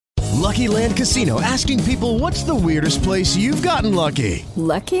Lucky Land Casino, asking people, what's the weirdest place you've gotten lucky?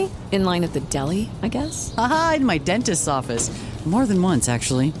 Lucky? In line at the deli, I guess? Aha, in my dentist's office. More than once,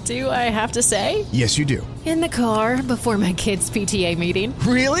 actually. Do I have to say? Yes, you do. In the car before my kids' PTA meeting.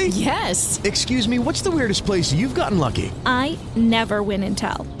 Really? Yes. Excuse me, what's the weirdest place you've gotten lucky? I never win and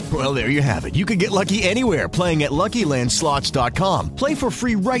tell. Well, there you have it. You can get lucky anywhere, playing at LuckyLandSlots.com. Play for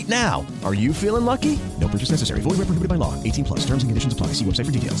free right now. Are you feeling lucky? No purchase necessary. Void where prohibited by law. 18 plus. Terms and conditions apply. See website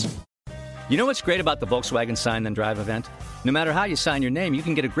for details. You know what's great about the Volkswagen Sign Then Drive event? No matter how you sign your name, you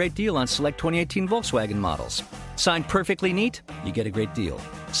can get a great deal on select 2018 Volkswagen models. Sign perfectly neat, you get a great deal.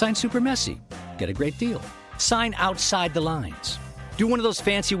 Sign super messy, get a great deal. Sign outside the lines. Do one of those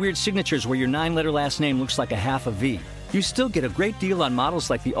fancy weird signatures where your 9-letter last name looks like a half a V. You still get a great deal on models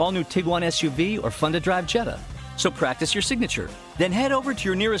like the all-new Tiguan SUV or fun-to-drive Jetta. So practice your signature. Then head over to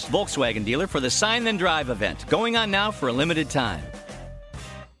your nearest Volkswagen dealer for the Sign Then Drive event, going on now for a limited time.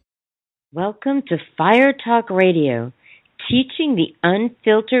 Welcome to Fire Talk Radio, teaching the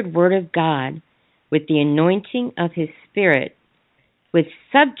unfiltered Word of God with the anointing of His Spirit, with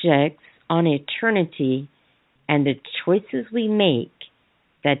subjects on eternity and the choices we make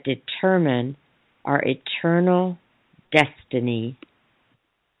that determine our eternal destiny.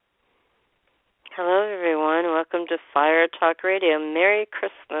 Hello, everyone. Welcome to Fire Talk Radio. Merry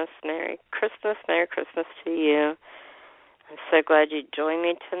Christmas, Merry Christmas, Merry Christmas to you. I'm so glad you joined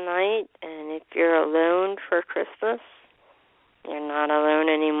me tonight, and if you're alone for Christmas, you're not alone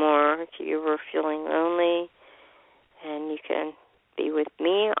anymore. If you were feeling lonely, and you can be with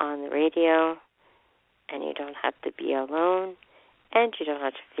me on the radio, and you don't have to be alone, and you don't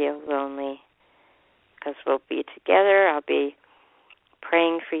have to feel lonely, because we'll be together. I'll be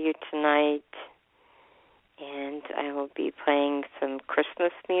praying for you tonight, and I will be playing some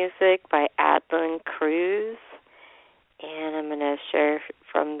Christmas music by Adlon Cruz. And I'm going to share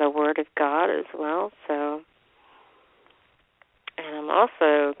from the Word of God as well. And I'm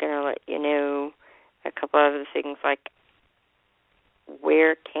also going to let you know a couple other things, like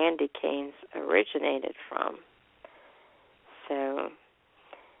where candy canes originated from. So,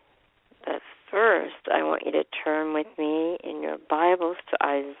 but first, I want you to turn with me in your Bibles to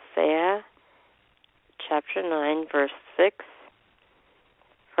Isaiah chapter 9, verse 6.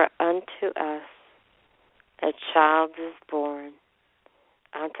 For unto us a child is born,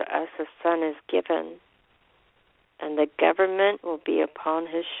 unto us a son is given, and the government will be upon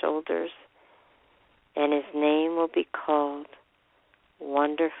his shoulders, and his name will be called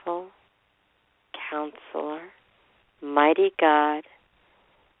Wonderful, Counselor, Mighty God,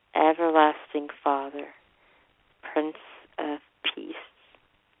 Everlasting Father, Prince of Peace.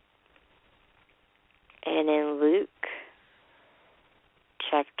 And in Luke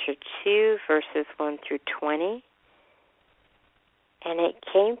chapter 2, verses 1 through 20. And it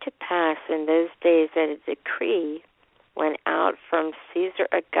came to pass in those days that a decree went out from Caesar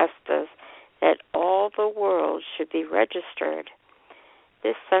Augustus that all the world should be registered.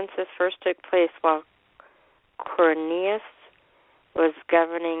 This census first took place while Quirinius was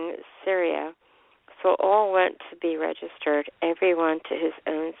governing Syria. So all went to be registered, everyone to his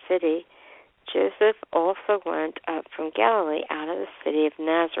own city. Joseph also went up from Galilee out of the city of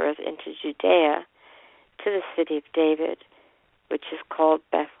Nazareth into Judea to the city of David, which is called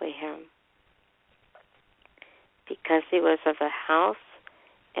Bethlehem, because he was of the house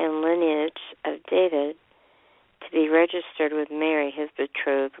and lineage of David, to be registered with Mary, his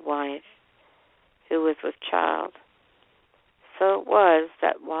betrothed wife, who was with child. So it was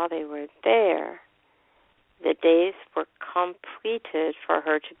that while they were there, the days were completed for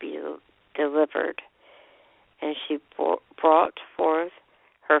her to be delivered, and she brought forth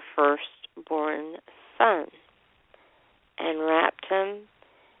her firstborn son, and wrapped him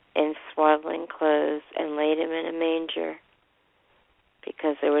in swaddling clothes, and laid him in a manger,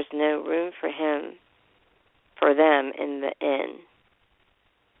 because there was no room for them in the inn.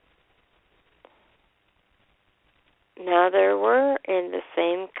 Now there were in the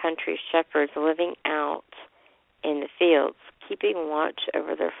same country shepherds living out in the fields, keeping watch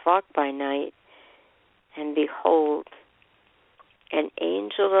over their flock by night. And behold, an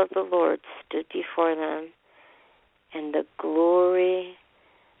angel of the Lord stood before them, and the glory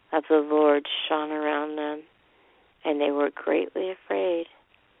of the Lord shone around them, and they were greatly afraid.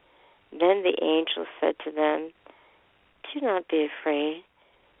 Then the angel said to them, Do not be afraid,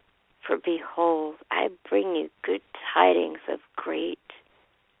 for behold, I bring you good tidings of great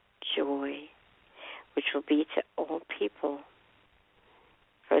joy, which will be to all people.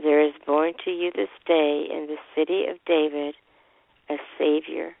 For there is born to you this day in the city of David a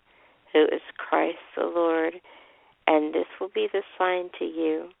Savior, who is Christ the Lord. And this will be the sign to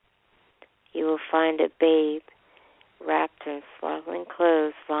you. you will find a babe wrapped in swaddling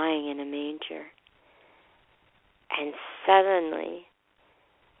clothes lying in a manger. And suddenly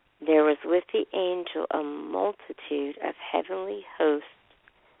there was with the angel a multitude of heavenly hosts,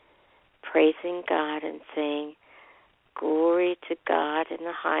 praising God and saying, Glory to God in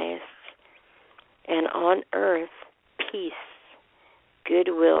the highest, and on earth peace,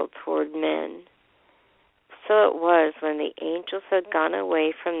 goodwill toward men. So it was when the angels had gone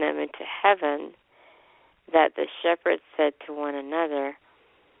away from them into heaven that the shepherds said to one another,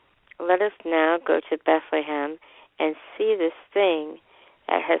 Let us now go to Bethlehem and see this thing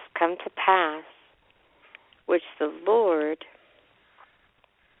that has come to pass, which the Lord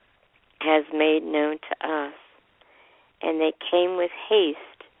has made known to us. And they came with haste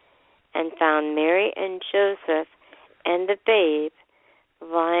and found Mary and Joseph and the babe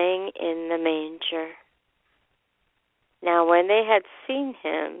lying in the manger. Now when they had seen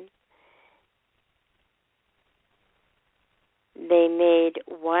him, they made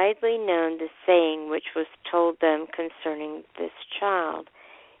widely known the saying which was told them concerning this child.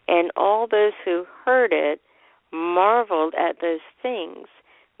 And all those who heard it marveled at those things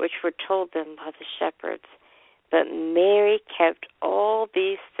which were told them by the shepherds. But Mary kept all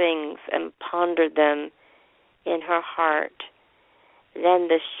these things and pondered them in her heart. Then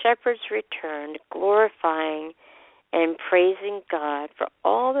the shepherds returned, glorifying and praising God for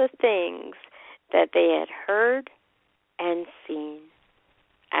all the things that they had heard and seen,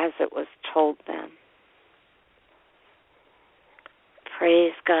 as it was told them.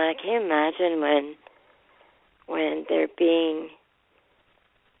 Praise God. Can you imagine when they're being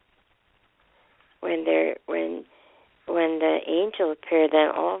when the angel appeared, then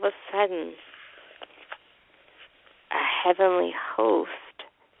all of a sudden a heavenly host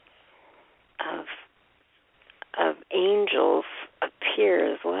of angels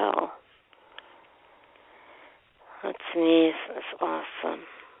appear as well. That's neat. That's awesome.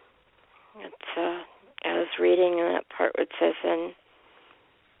 I was reading in that part where it says in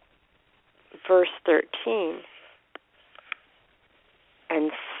verse 13,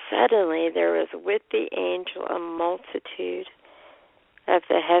 and suddenly there was with the angel a multitude of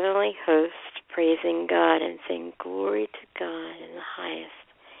the heavenly host praising God and saying, Glory to God in the highest,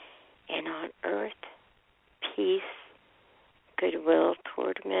 and on earth peace, goodwill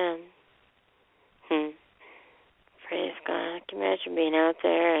toward men. Praise God. I can imagine being out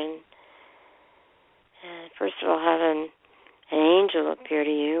there and first of all having an angel appear to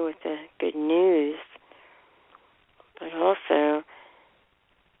you with the good news, but also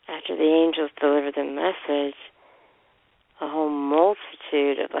after the angels deliver the message, a whole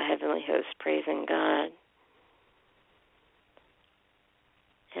multitude of the heavenly hosts praising God.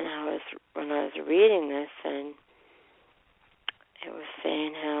 And when I was reading this, and it was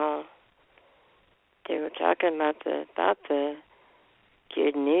saying how they were talking about the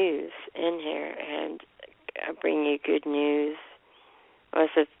good news in here, and I bring you good news. I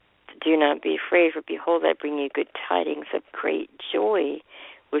said, do not be afraid, for behold, I bring you good tidings of great joy,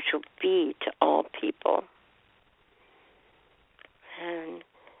 which will be to all people. And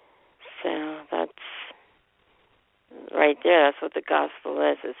so that's right there. That's what the gospel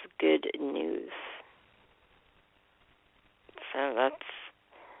is. It's good news. So that's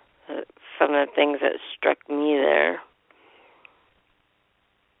some of the things that struck me there.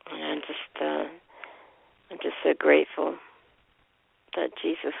 And I'm just so grateful that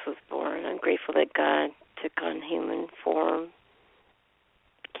Jesus was born. I'm grateful that God took on human form,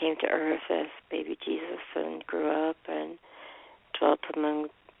 came to earth as baby Jesus, and grew up and dwelt among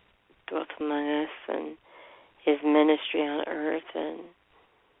us, and his ministry on earth, and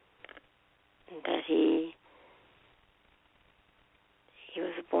that he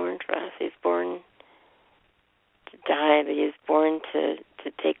was born for us. He was born to die, but he was born to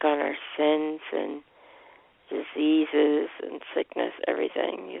take on our sins and diseases and sickness,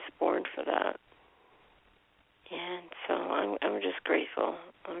 everything. He was born for that. And so I'm just grateful.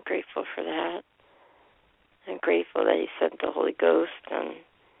 I'm grateful for that. I'm grateful that he sent the Holy Ghost to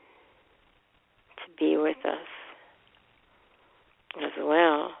be with us as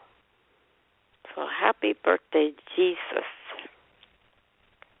well. So happy birthday, Jesus.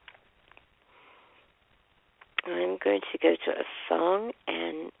 I'm going to go to a song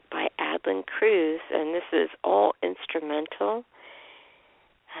by Adlin Cruz, and this is all instrumental.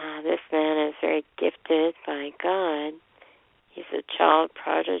 This man is very gifted by God. He's a child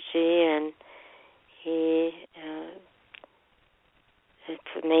prodigy, and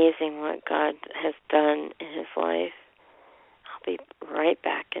it's amazing what God has done in his life. I'll be right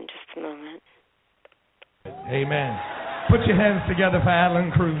back in just a moment. Amen. Put your hands together for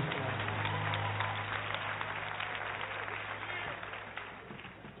Adlin Cruz.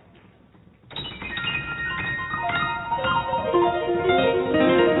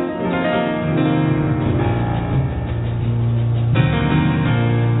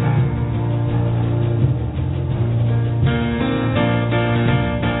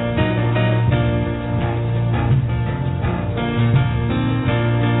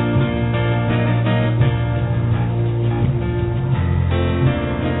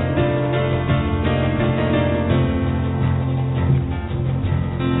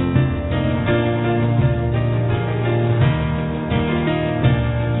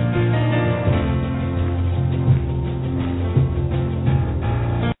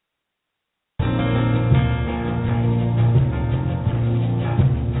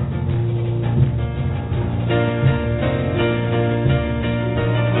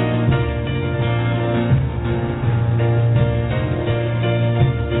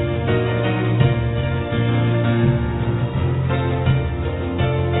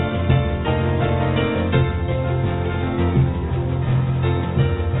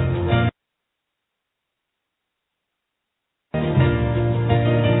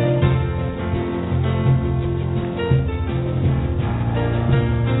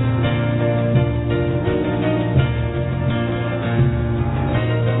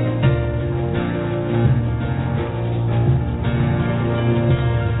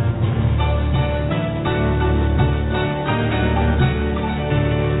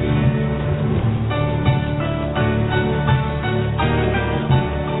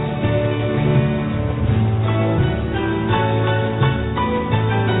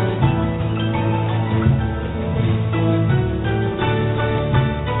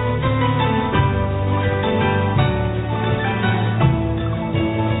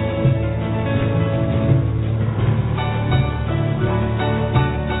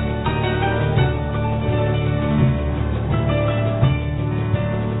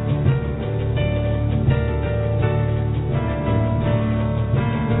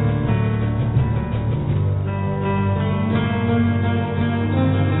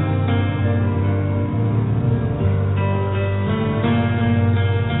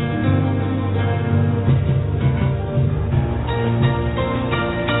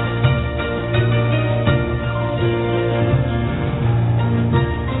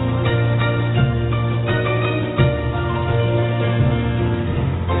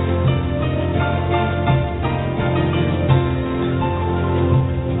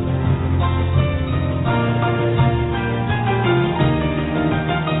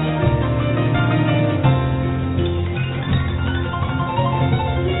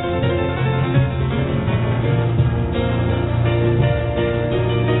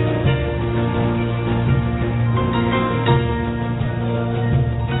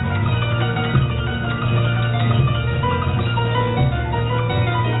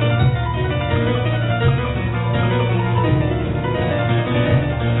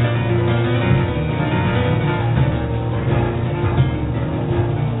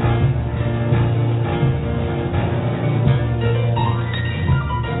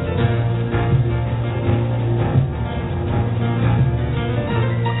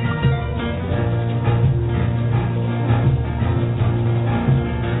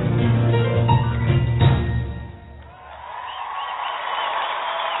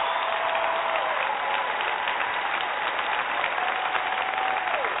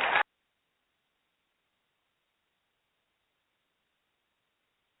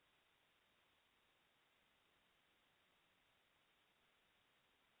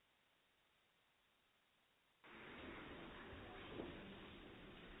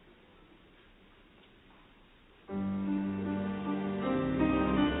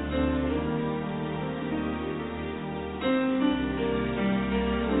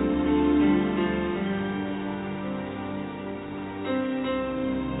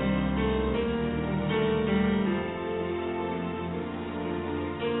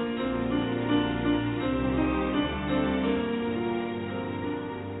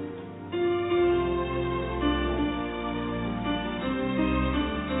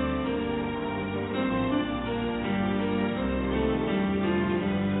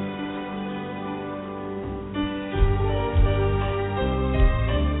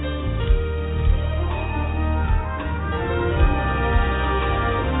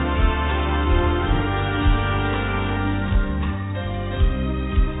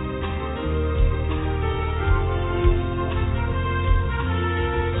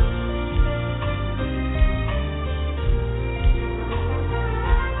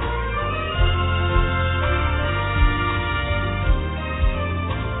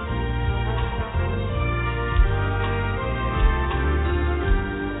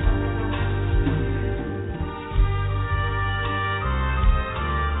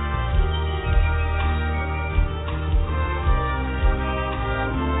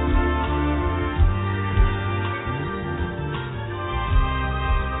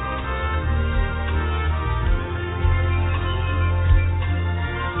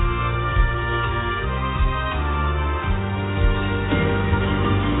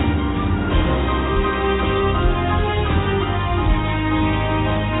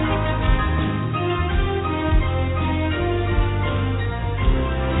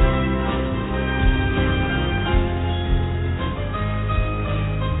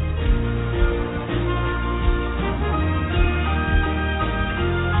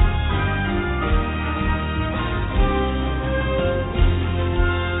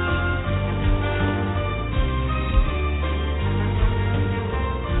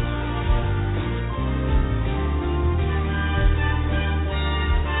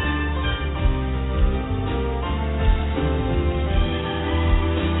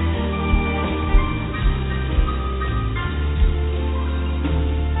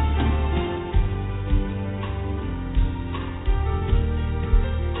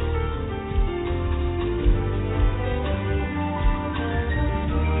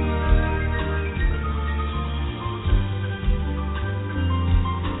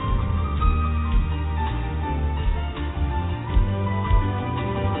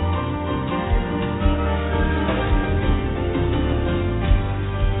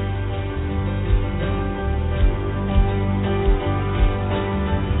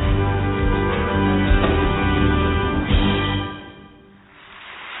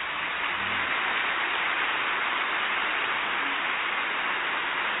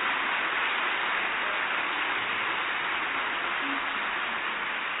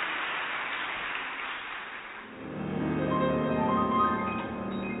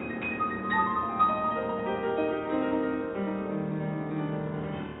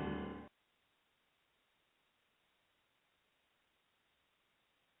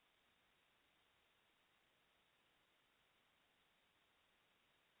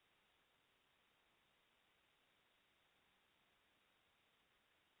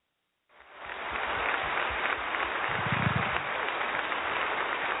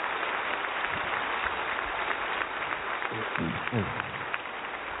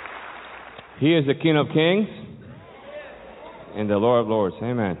 He is the King of Kings and the Lord of Lords.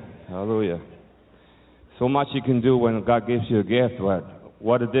 Amen. Hallelujah. So much you can do when God gives you a gift, but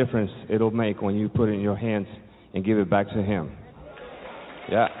what a difference it'll make when you put it in your hands and give it back to Him.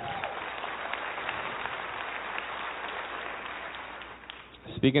 Yeah.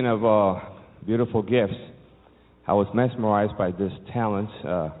 Speaking of beautiful gifts, I was mesmerized by this talent,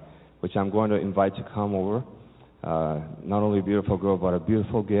 which I'm going to invite to come over. Not only a beautiful girl, but a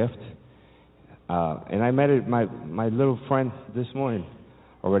beautiful gift. And I met my little friend this morning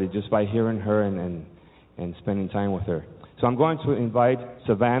already just by hearing her and spending time with her. So I'm going to invite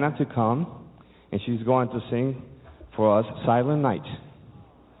Savannah to come, and she's going to sing for us Silent Night.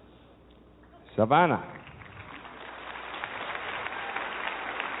 Savannah.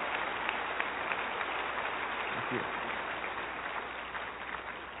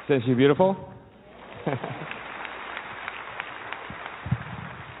 Isn't she beautiful?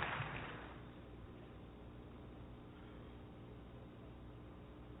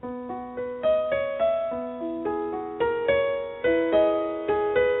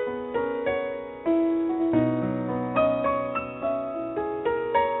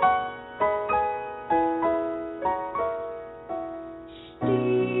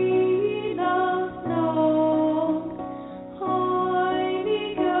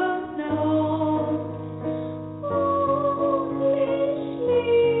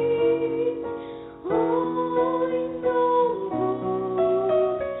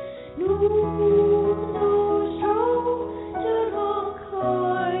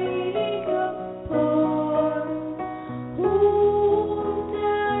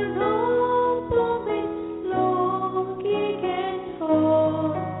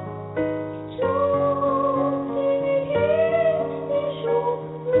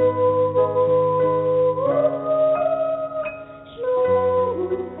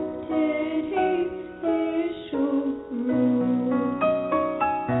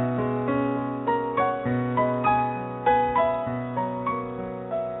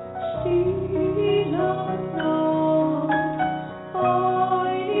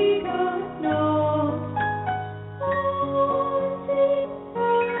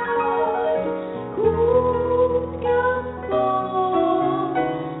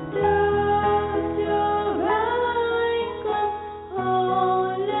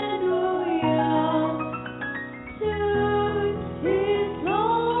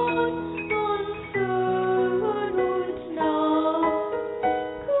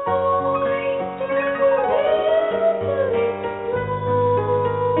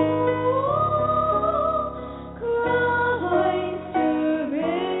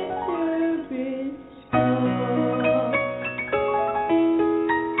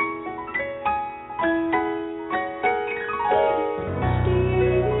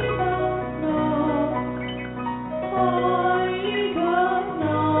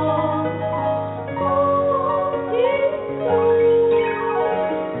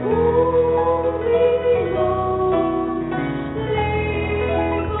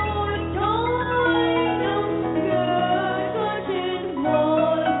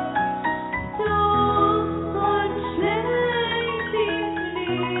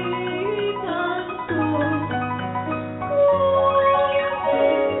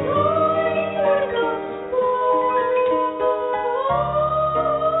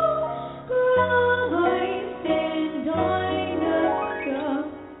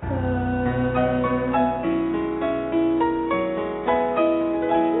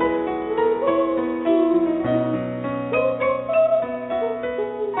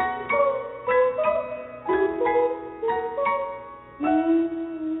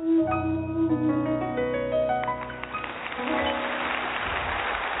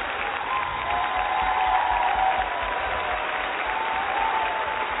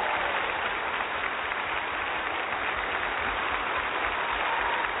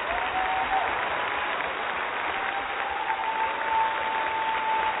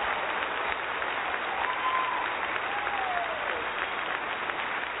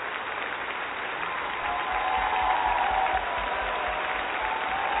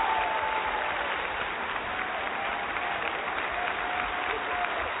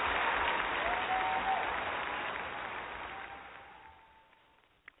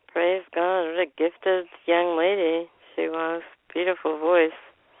 Praise God. What a gifted young lady she was. Beautiful voice.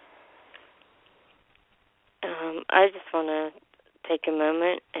 I just want to take a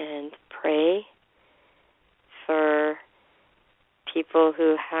moment and pray for people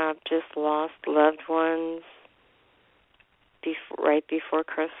who have just lost loved ones right before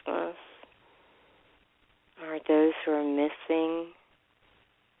Christmas, or with those who are missing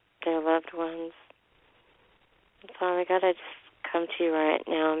their loved ones. And Father God, I just come to you right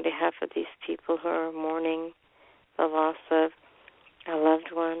now on behalf of these people who are mourning the loss of a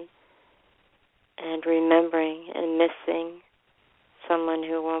loved one and remembering and missing someone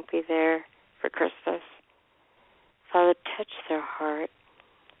who won't be there for Christmas. Father, touch their heart.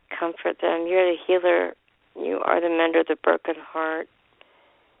 Comfort them. You're the healer. You are the mender of the broken heart.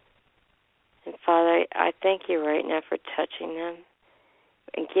 And Father, I thank you right now for touching them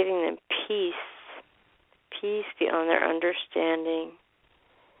and giving them peace beyond their understanding,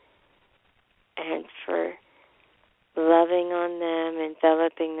 and for loving on them,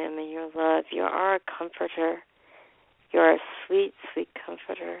 enveloping them in your love. You are a comforter. You are a sweet, sweet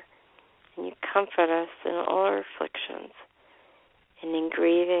comforter. And you comfort us in all our afflictions and in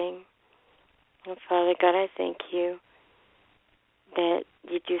grieving. And Father God, I thank you that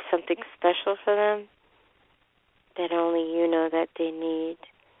you do something special for them that only you know that they need.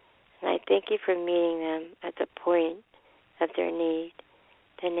 And I thank you for meeting them at the point of their need.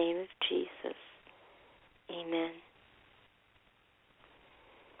 In the name of Jesus. Amen.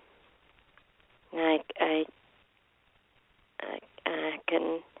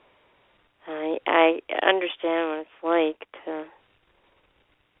 I understand what it's like to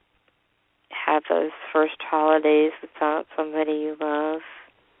have those first holidays without somebody you love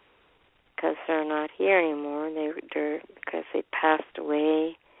because they're not here anymore. They're because they passed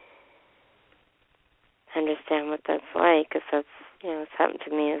away. I understand what that's like because that's, it's happened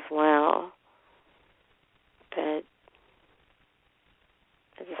to me as well. But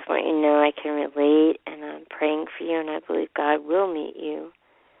I just want you to know I can relate, and I'm praying for you, and I believe God will meet you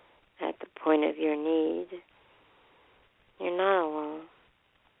at the point of your need. You're not alone.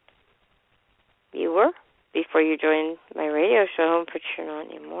 You were before you joined my radio show, but you're not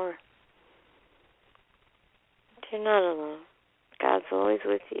anymore. But you're not alone. God's always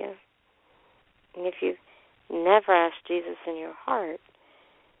with you. And if you've never asked Jesus in your heart,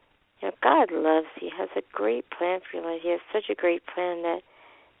 God loves you. He has a great plan for your life. He has such a great plan that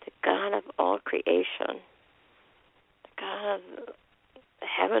the God of all creation, the God of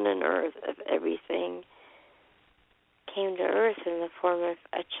heaven and earth, of everything, came to earth in the form of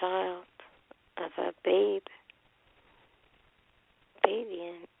a child, of a baby,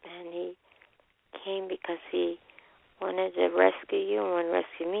 and he came because he wanted to rescue you and wanted to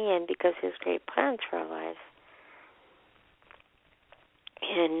rescue me, and because he has great plans for our lives.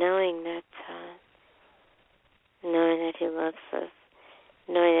 And knowing that he loves us,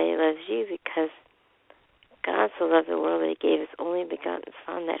 knowing that he loves you, because God so loved the world that he gave his only begotten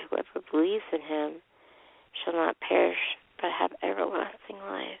Son, that whoever believes in him shall not perish but have everlasting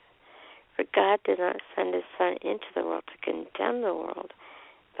life. For God did not send his Son into the world to condemn the world,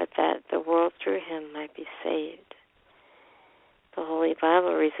 but that the world through him might be saved. The Holy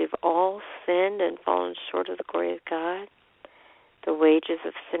Bible reads, we've all sinned and fallen short of the glory of God. The wages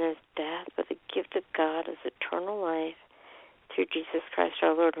of sin is death, but the gift of God is eternal life through Jesus Christ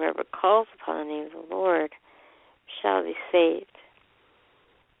our Lord. Whoever calls upon the name of the Lord shall be saved.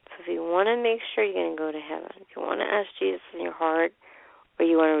 So if you want to make sure you're going to go to heaven, if you want to ask Jesus in your heart, or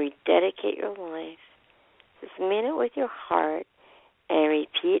you want to rededicate your life, just mean it with your heart and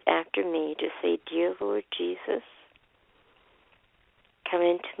repeat after me. Just say, Dear Lord Jesus, come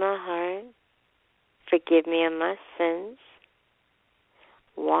into my heart, forgive me of my sins,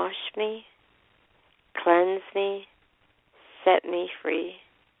 wash me, cleanse me, set me free.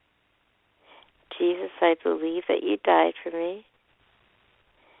 Jesus, I believe that you died for me.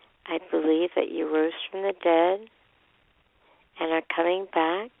 I believe that you rose from the dead and are coming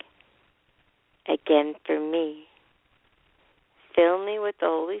back again for me. Fill me with the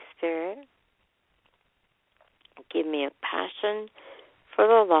Holy Spirit. Give me a passion for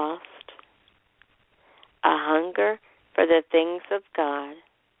the lost, a hunger for the things of God,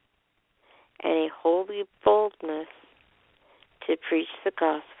 and a holy boldness to preach the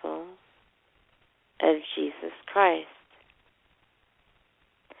gospel of Jesus Christ.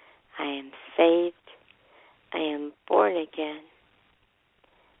 I am saved. I am born again.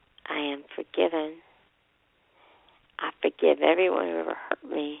 I am forgiven. I forgive everyone who ever hurt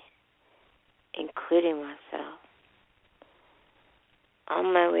me, including myself.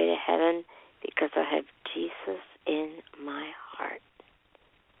 On my way to heaven because I have Jesus in my heart.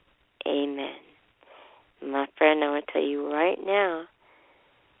 Amen. My friend, I want to tell you right now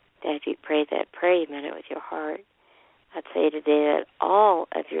that if you prayed that prayer, you meant it with your heart. I'd say today that all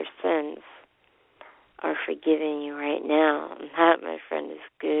of your sins are forgiven you right now. And that, my friend, is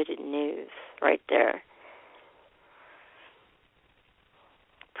good news right there.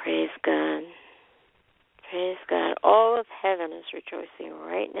 Praise God. Praise God. All of heaven is rejoicing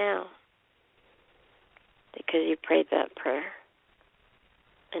right now because you prayed that prayer.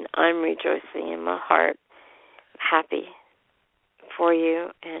 And I'm rejoicing in my heart, happy for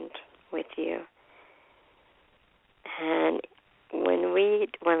you and with you. And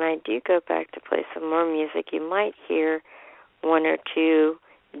when I do go back to play some more music, you might hear one or two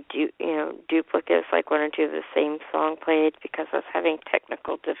duplicates, like one or two of the same song played, because I was having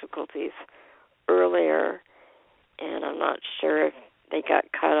technical difficulties earlier, and I'm not sure if they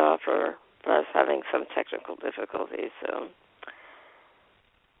got cut off or I was having some technical difficulties. So,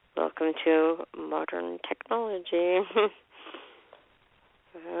 welcome to modern technology.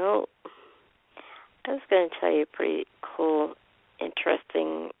 Well, I was going to tell you a pretty cool,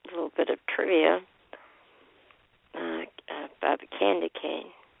 interesting little bit of trivia about the candy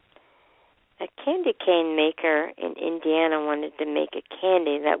cane. A candy cane maker in Indiana wanted to make a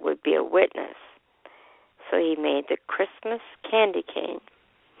candy that would be a witness, so he made the Christmas candy cane.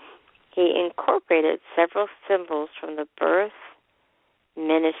 He incorporated several symbols from the birth,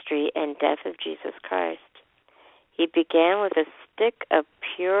 ministry, and death of Jesus Christ. He began with a stick of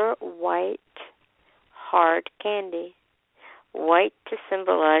pure white, hard candy, white to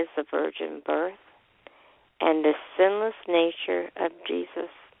symbolize the virgin birth and the sinless nature of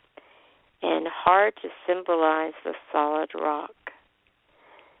Jesus, and hard to symbolize the solid rock,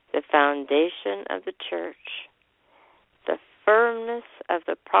 the foundation of the church, the firmness of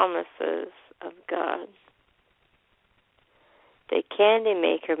the promises of God. The candy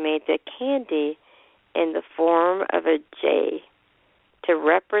maker made the candy in the form of a J to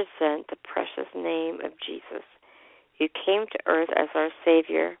represent the precious name of Jesus, who came to earth as our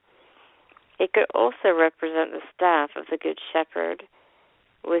Savior. It could also represent the staff of the Good Shepherd,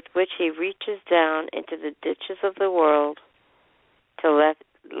 with which he reaches down into the ditches of the world to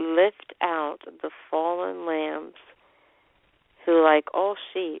lift out the fallen lambs who, like all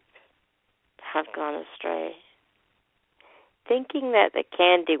sheep, have gone astray. Thinking that the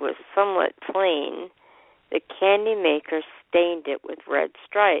candy was somewhat plain, the candy maker stained it with red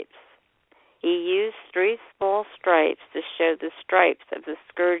stripes. He used 3 small stripes to show the stripes of the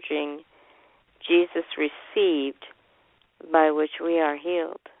scourging Jesus received, by which we are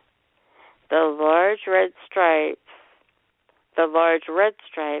healed. The large red stripe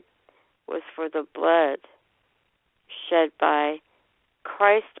was for the blood shed by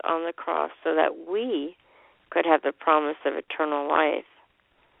Christ on the cross, so that we could have the promise of eternal life.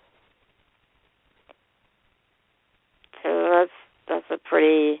 So that's a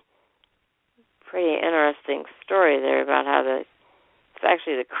pretty interesting story there about how it's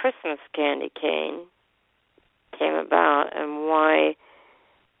actually the Christmas candy cane came about and why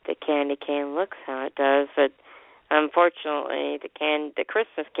the candy cane looks how it does. But unfortunately, the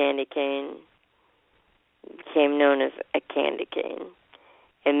Christmas candy cane became known as a candy cane,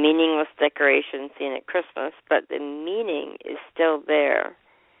 a meaningless decoration seen at Christmas, but the meaning is still there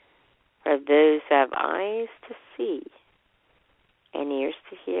for those who have eyes to see and ears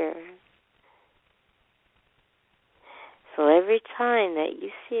to hear. So every time that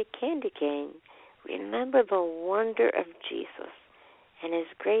you see a candy cane, remember the wonder of Jesus and his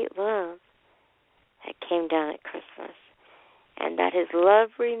great love that came down at Christmas, and that his love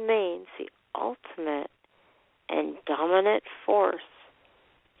remains the ultimate and dominant force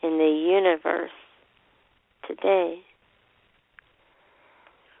in the universe today.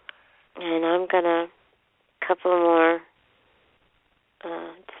 And I'm going to, couple more,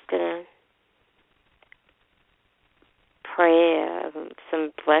 just going to pray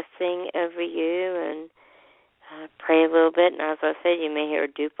some blessing over you and pray a little bit. And as I said, you may hear a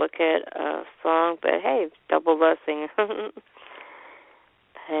duplicate song, but hey, double blessing. But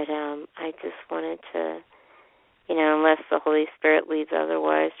I just wanted to, unless the Holy Spirit leads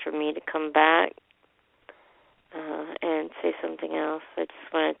otherwise, for me to come back and say something else. I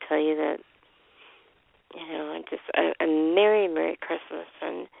just want to tell you that, a Merry, Merry Christmas.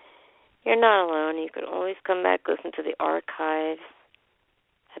 And you're not alone. You can always come back, listen to the archives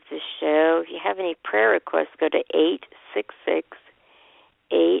of the show. If you have any prayer requests, go to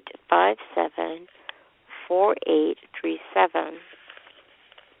 866-857-4837.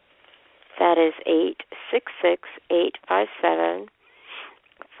 That is 866-857-4837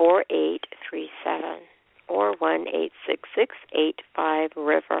 or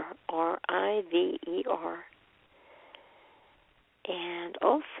 1-866-85-RIVER, RIVER. And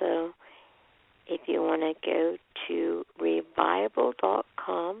also, if you want to go to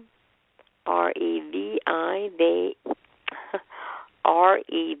revival.com,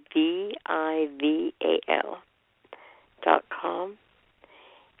 REVIVAL.com,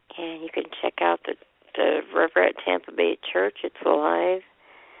 and you can check out the the River at Tampa Bay Church. It's live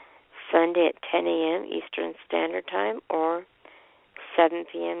Sunday at 10 a.m. Eastern Standard Time or 7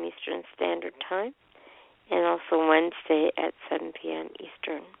 p.m. Eastern Standard Time, and also Wednesday at 7 p.m.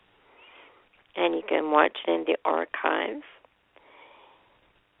 Eastern. And you can watch it in the archives.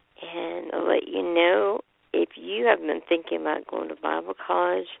 And I'll let you know, if you have been thinking about going to Bible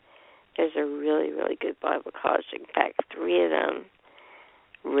college, there's a really, really good Bible college. In fact, 3 of them: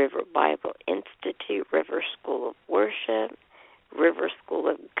 River Bible Institute, River School of Worship, River School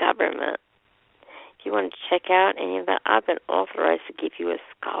of Government. If you want to check out any of that, I've been authorized to give you a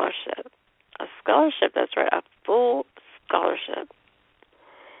scholarship. A scholarship, that's right, a full scholarship.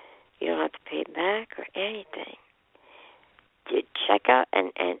 You don't have to pay back or anything. You check out,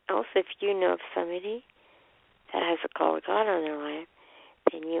 and also if you know of somebody that has a call of God on their life,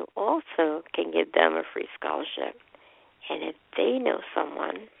 then you also can give them a free scholarship. And if they know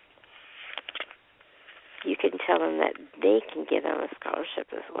someone, you can tell them that they can give them a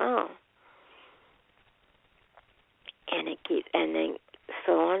scholarship as well. And it keeps, and then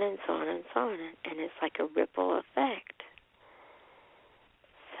so on and so on and so on, and it's like a ripple effect.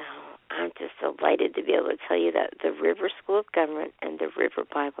 So I'm just delighted to be able to tell you that the River School of Government and the River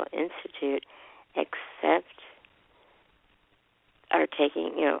Bible Institute are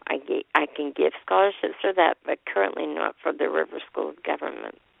taking, I can give scholarships for that, but currently not for the River School of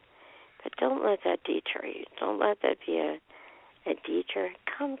Government. But don't let that deter you. Don't let that be a deter.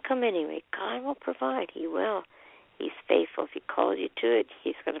 Come anyway. God will provide. He will. He's faithful. If He called you to it,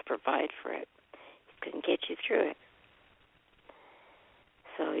 He's going to provide for it. He's going to get you through it.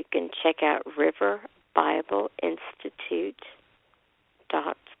 So you can check out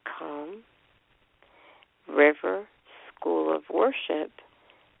riverbibleinstitute.com,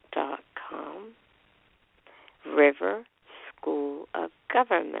 riverschoolofworship.com,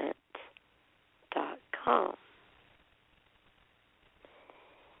 riverschoolofgovernment.com.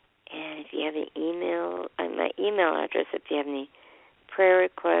 And if you have an email, my email address, if you have any prayer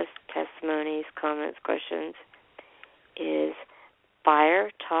requests, testimonies, comments, questions, is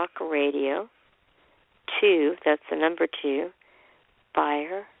Fire Talk Radio 2, that's the number 2,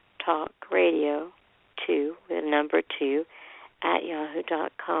 Fire Talk Radio 2, with number 2, at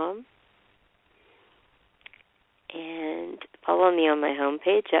yahoo.com. And follow me on my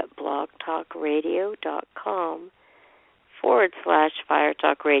homepage at blogtalkradio.com/Fire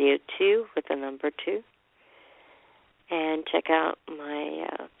Talk Radio 2 with the number 2. And check out my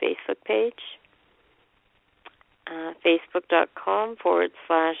Facebook page,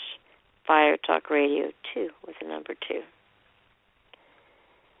 facebook.com/Fire Talk Radio 2 with the number 2.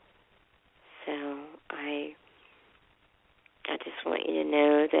 So I just want you to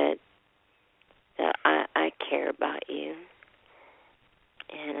know that I care about you,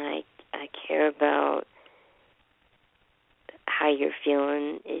 and I care about how you're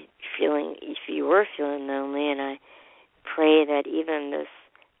feeling. If you were feeling lonely, and I pray that even this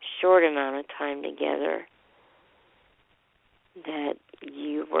short amount of time together, that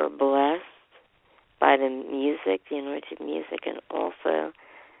you were blessed by the music, the anointed music, and also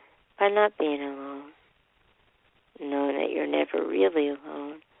by not being alone, knowing that you're never really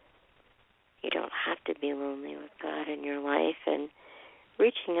alone. You don't have to be lonely with God in your life, and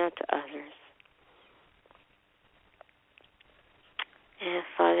reaching out to others. And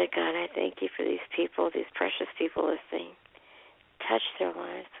Father God, I thank you for these people, these precious people listening. Touch their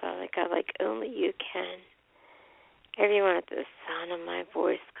lives, Father God, like only you can. Everyone at the sound of my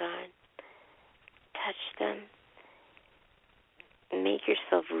voice, God, touch them. Make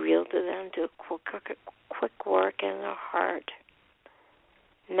yourself real to them. Do a quick work in their heart.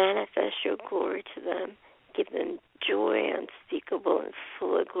 Manifest your glory to them. Give them joy unspeakable and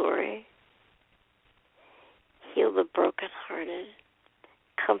full of glory. Heal the brokenhearted.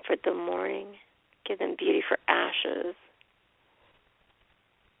 Comfort the mourning. Give them beauty for ashes.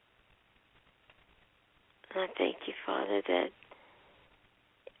 And I thank you, Father, that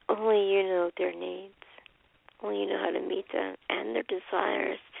only you know their needs. Only you know how to meet them and their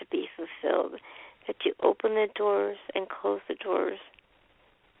desires to be fulfilled. That you open the doors and close the doors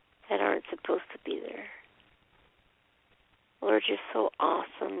that aren't supposed to be there. Lord, you're so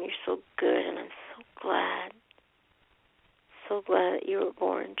awesome. You're so good, and I'm so glad. So glad that you were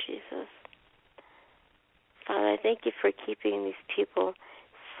born, Jesus. Father, I thank you for keeping these people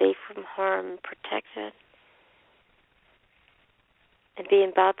safe from harm and protected. And be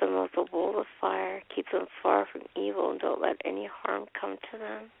about them with a wall of fire. Keep them far from evil, and don't let any harm come to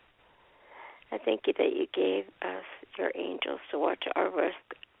them. I thank you that you gave us your angels to watch our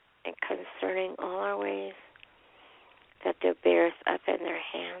risk and concerning all our ways, that they'll bear us up in their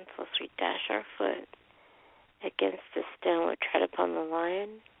hands lest we dash our foot against the stone would tread upon the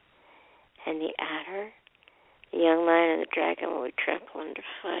lion and the adder. The young lion and the dragon would trample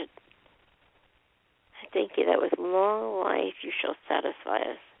underfoot. I thank you that with long life you shall satisfy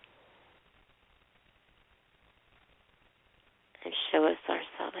us and show us our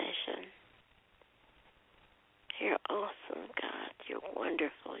salvation. You're awesome, God. You're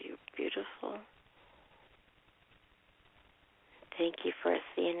wonderful. You're beautiful. Thank you for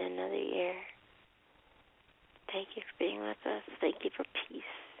seeing another year. Thank you for being with us. Thank you for peace.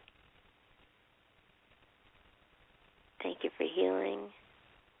 Thank you for healing.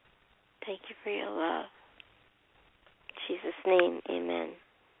 Thank you for your love. In Jesus' name, amen.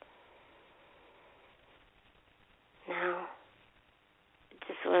 Now, I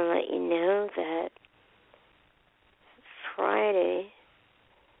just want to let you know that Friday,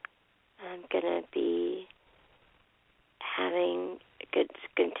 I'm going to be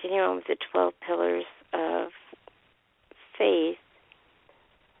continue on with the 12 pillars of faith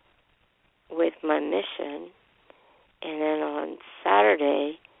with my mission. And then on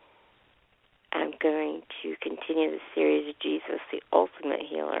Saturday, I'm going to continue the series of Jesus, the Ultimate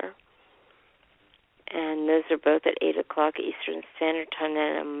Healer. And those are both at 8 o'clock Eastern Standard Time.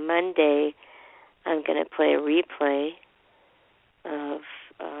 And on Monday, I'm going to play a replay of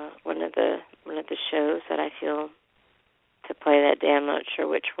one of the shows that I feel to play that day. I'm not sure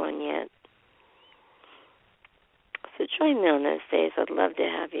which one yet. So join me on those days. I'd love to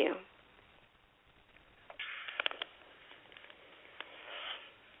have you.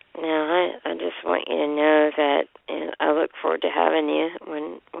 Now, I just want you to know that, and I look forward to having you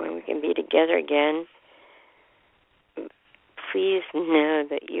when we can be together again. Please know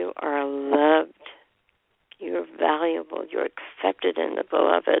that you are loved. You're valuable. You're accepted in the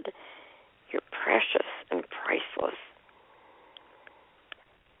beloved. You're precious and priceless.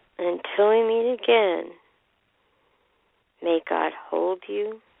 And until we meet again, may God hold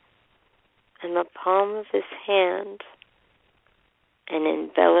you in the palm of his hand and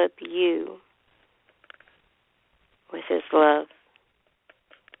envelop you with his love.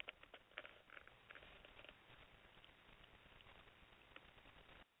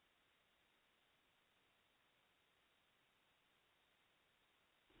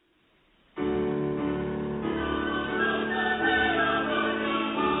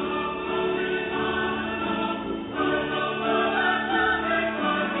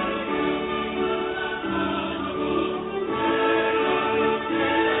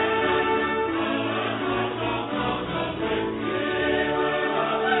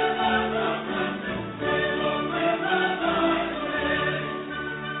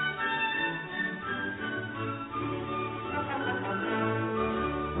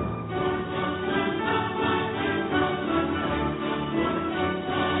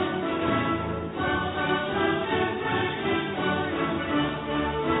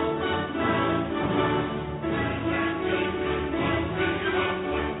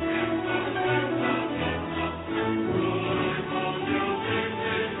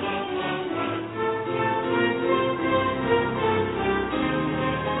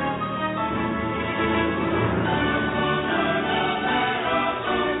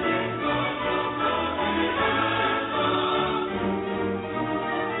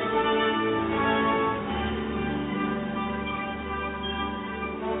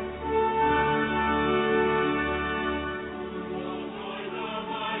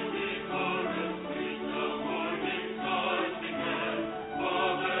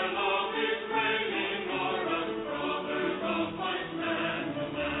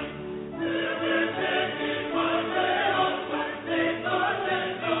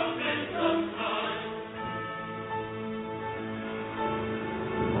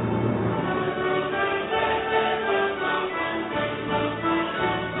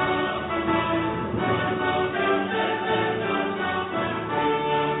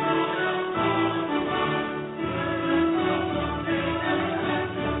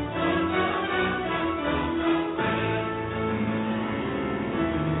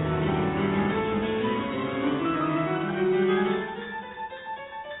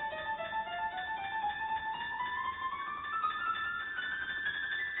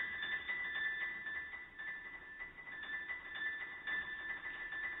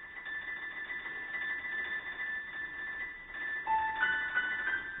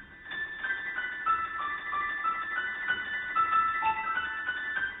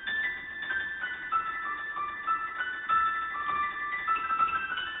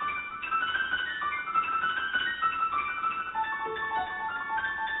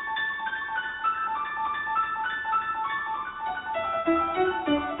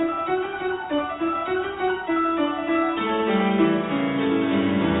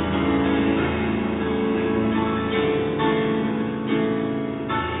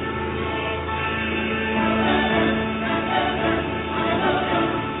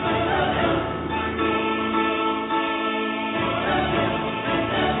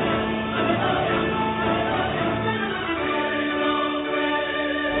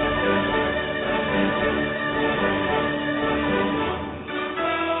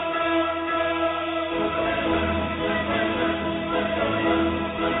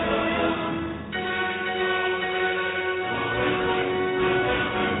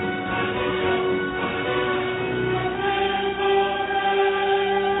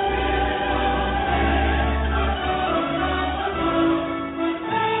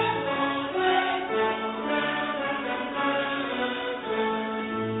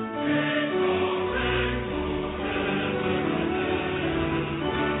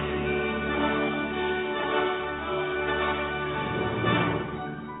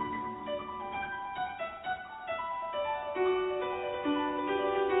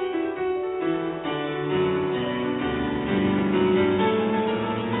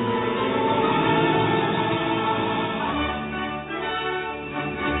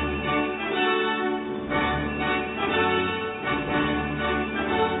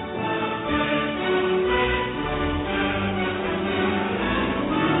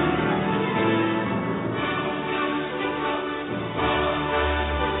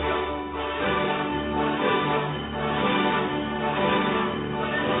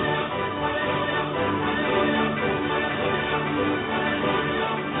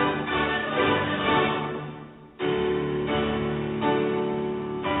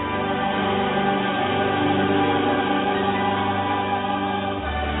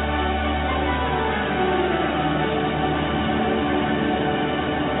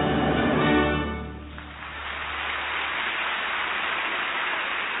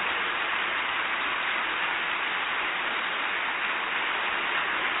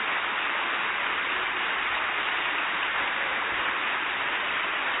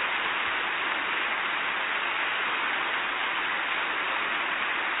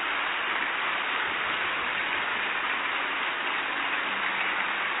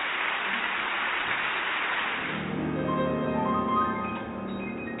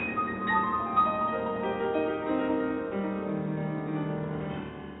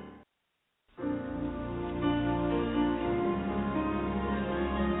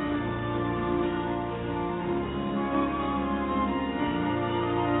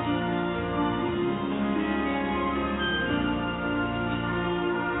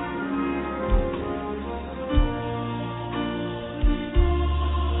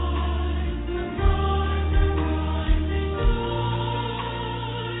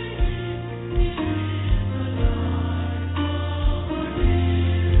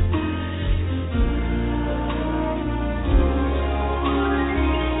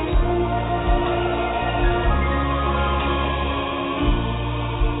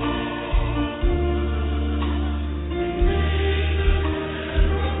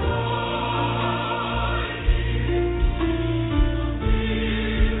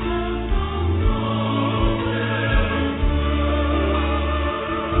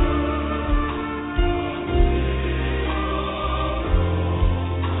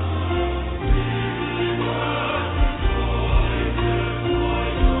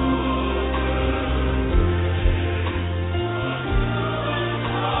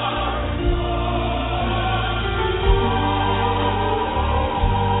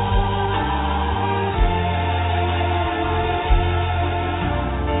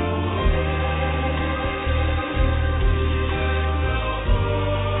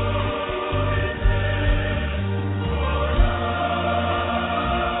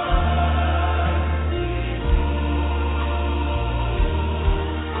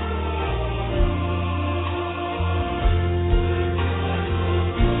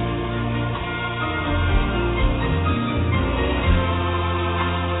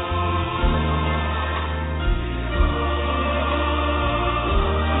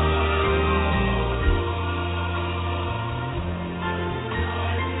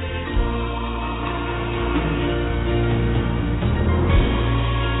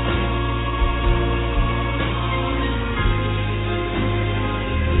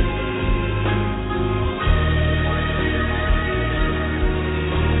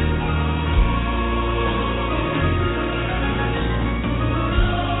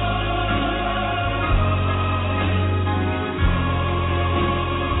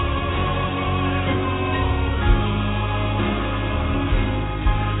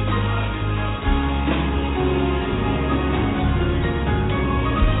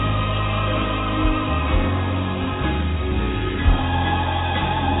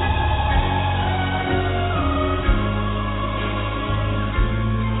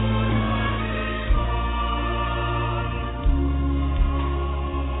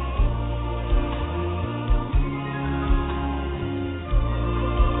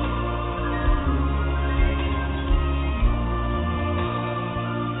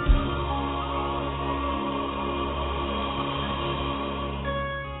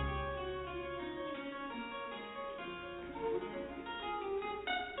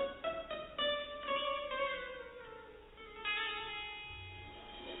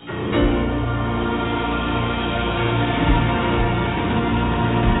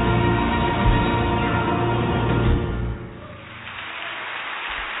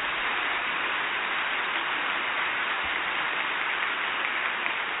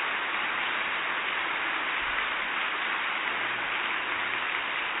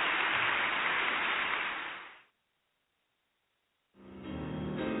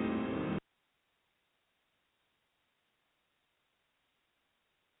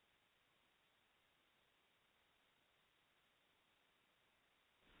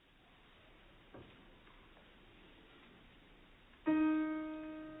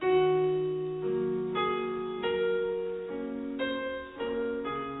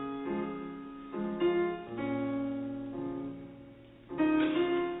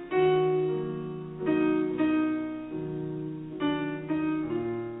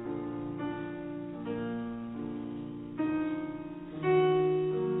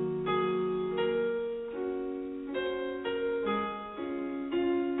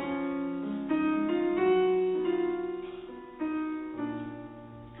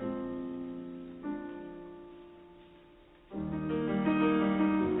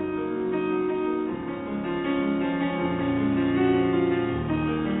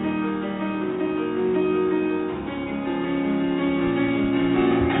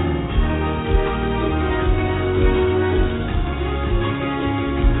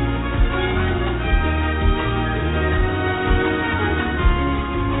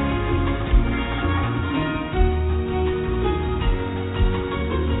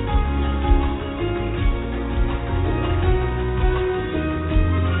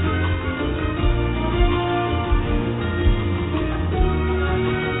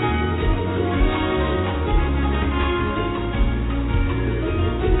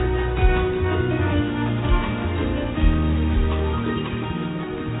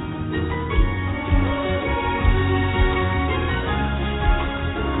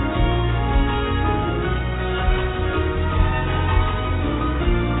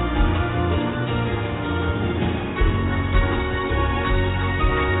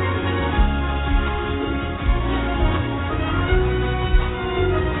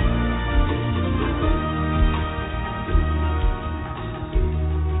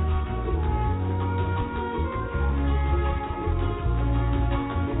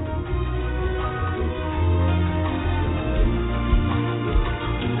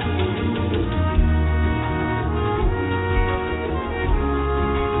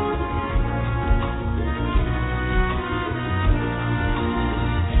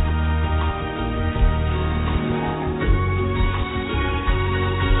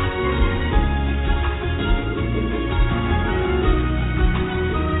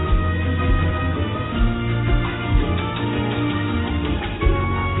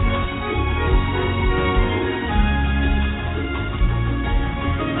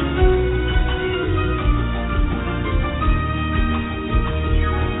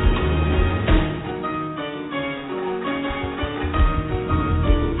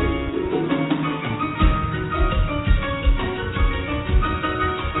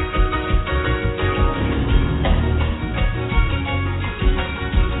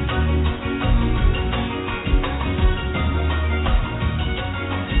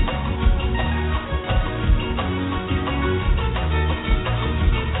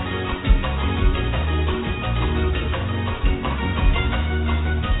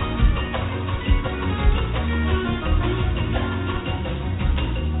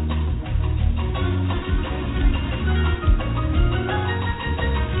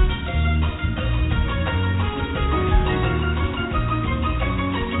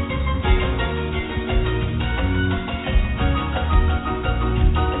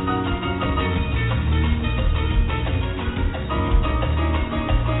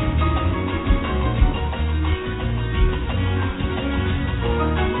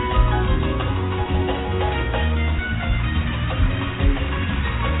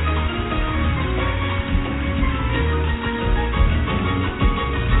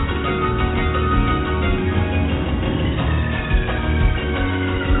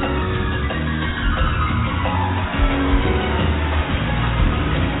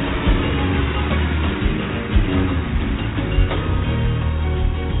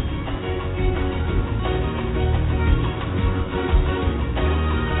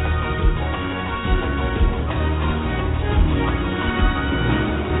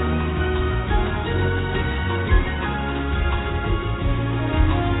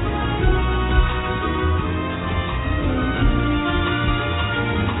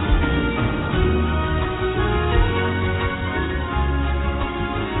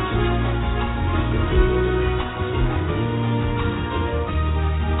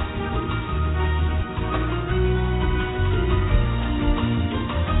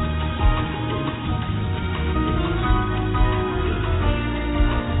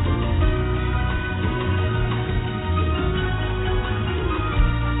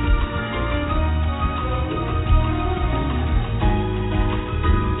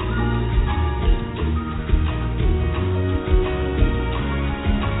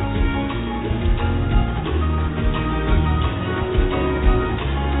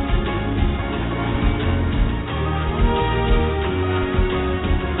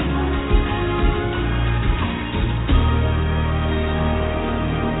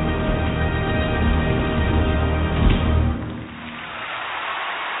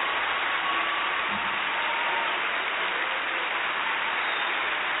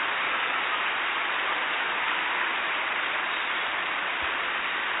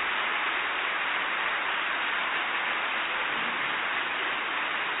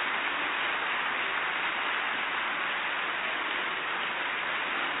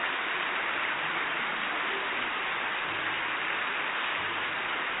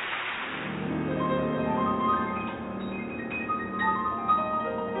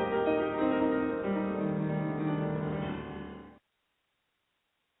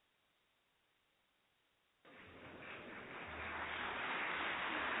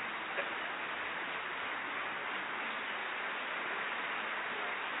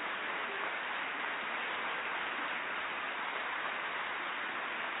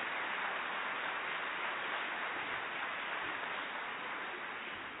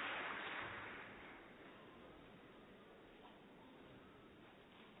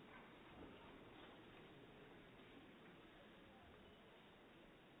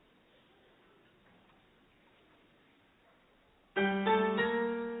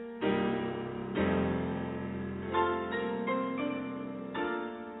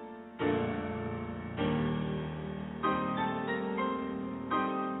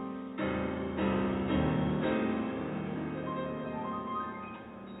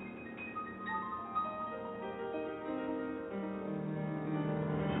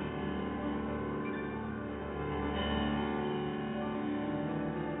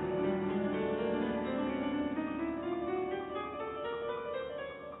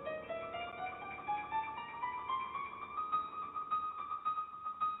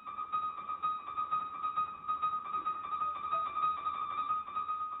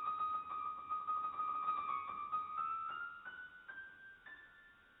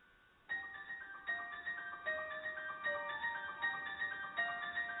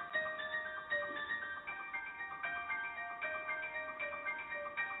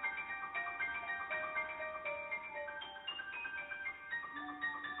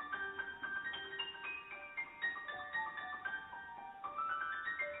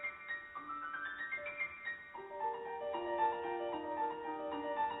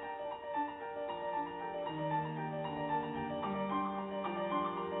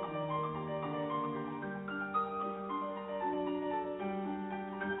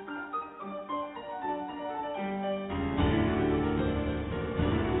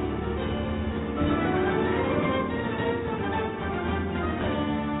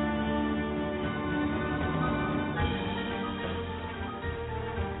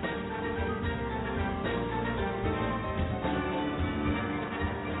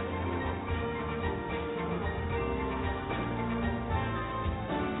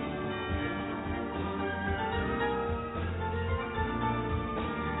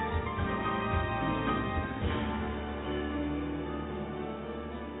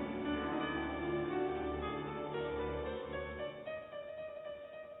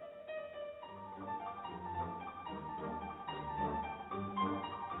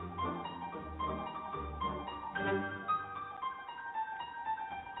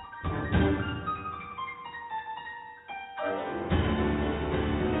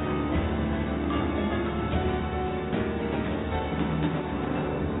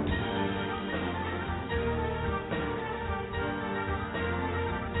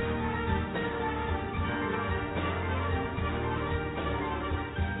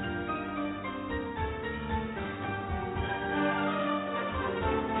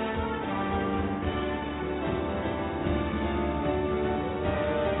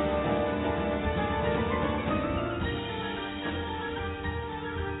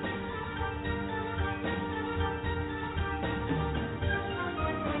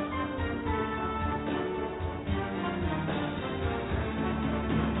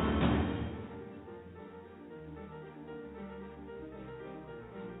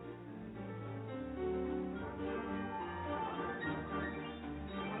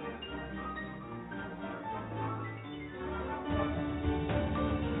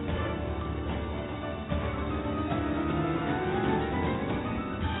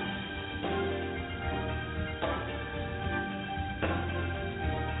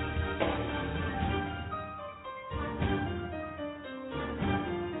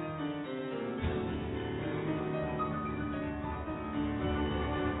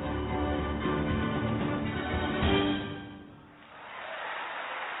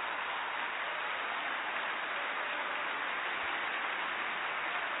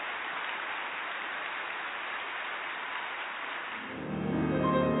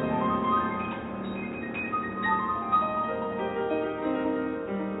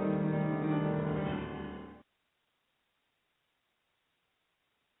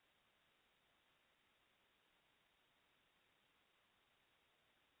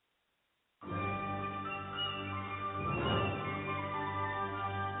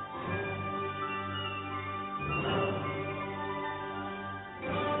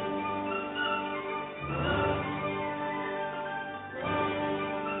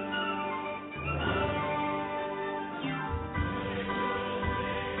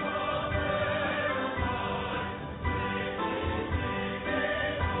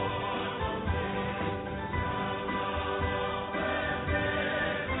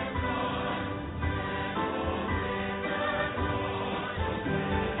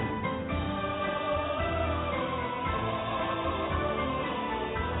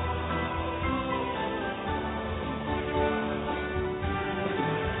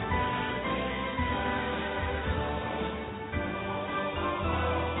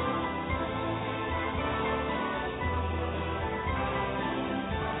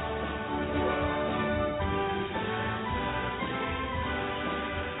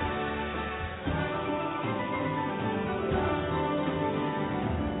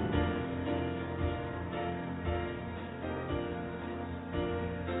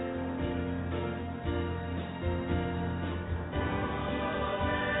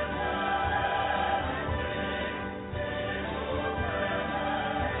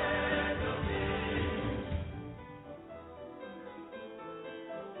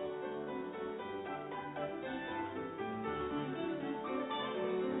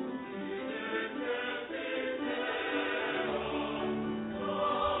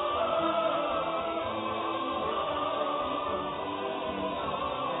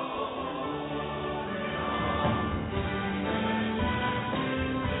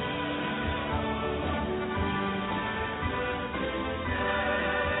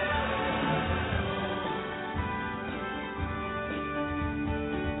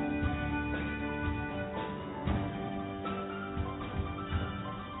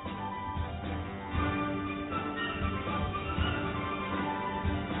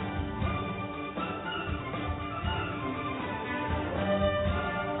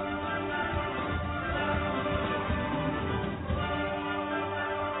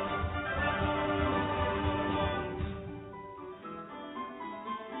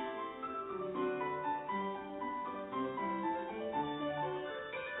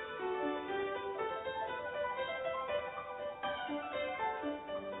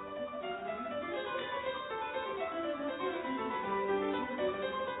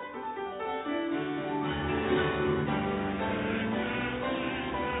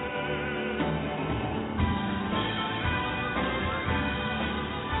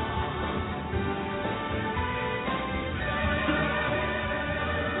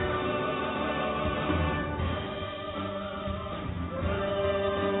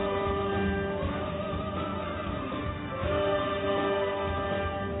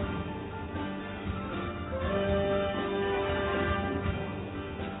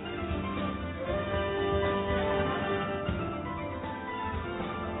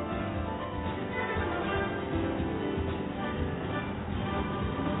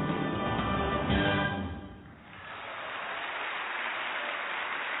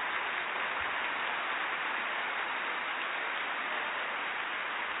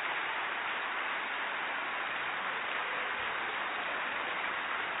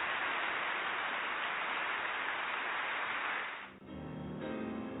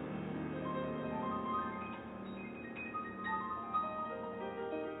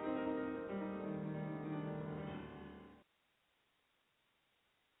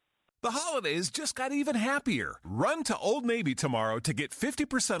 The holidays just got even happier. Run to Old Navy tomorrow to get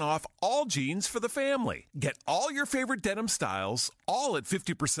 50% off all jeans for the family. Get all your favorite denim styles, all at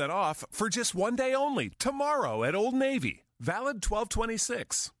 50% off for just one day only, tomorrow at Old Navy. Valid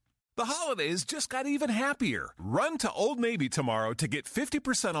 12/26. The holidays just got even happier. Run to Old Navy tomorrow to get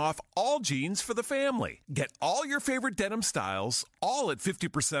 50% off all jeans for the family. Get all your favorite denim styles, all at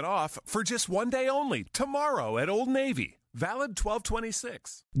 50% off for just one day only, tomorrow at Old Navy. Valid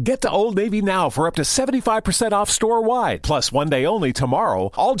 12/26. Get to Old Navy now for up to 75% off store-wide. Plus, one day only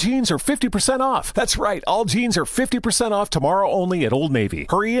tomorrow, all jeans are 50% off. That's right, all jeans are 50% off tomorrow only at Old Navy.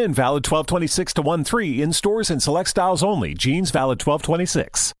 Hurry in, valid 12/26 to 1/3 in stores and select styles only. Jeans valid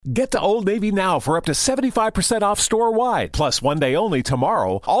 12/26. Get to Old Navy now for up to 75% off store-wide. Plus, one day only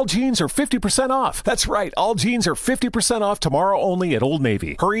tomorrow, all jeans are 50% off. That's right, all jeans are 50% off tomorrow only at Old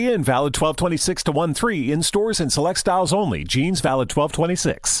Navy. Hurry in, valid 12/26 to 1/3 in stores and select styles only. Jeans valid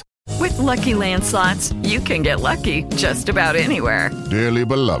 12/26. With Lucky Land Slots, you can get lucky just about anywhere. Dearly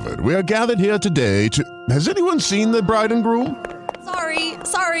beloved, we are gathered here today to... Has anyone seen the bride and groom?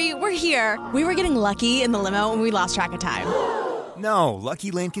 Sorry, we're here. We were getting lucky in the limo and we lost track of time. No, Lucky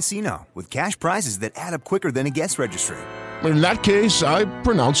Land Casino, with cash prizes that add up quicker than a guest registry. In that case, I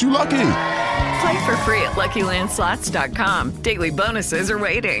pronounce you lucky. Play for free at LuckyLandSlots.com. Daily bonuses are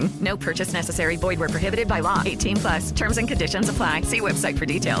waiting. No purchase necessary. Void where prohibited by law. 18+. Terms and conditions apply. See website for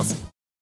details.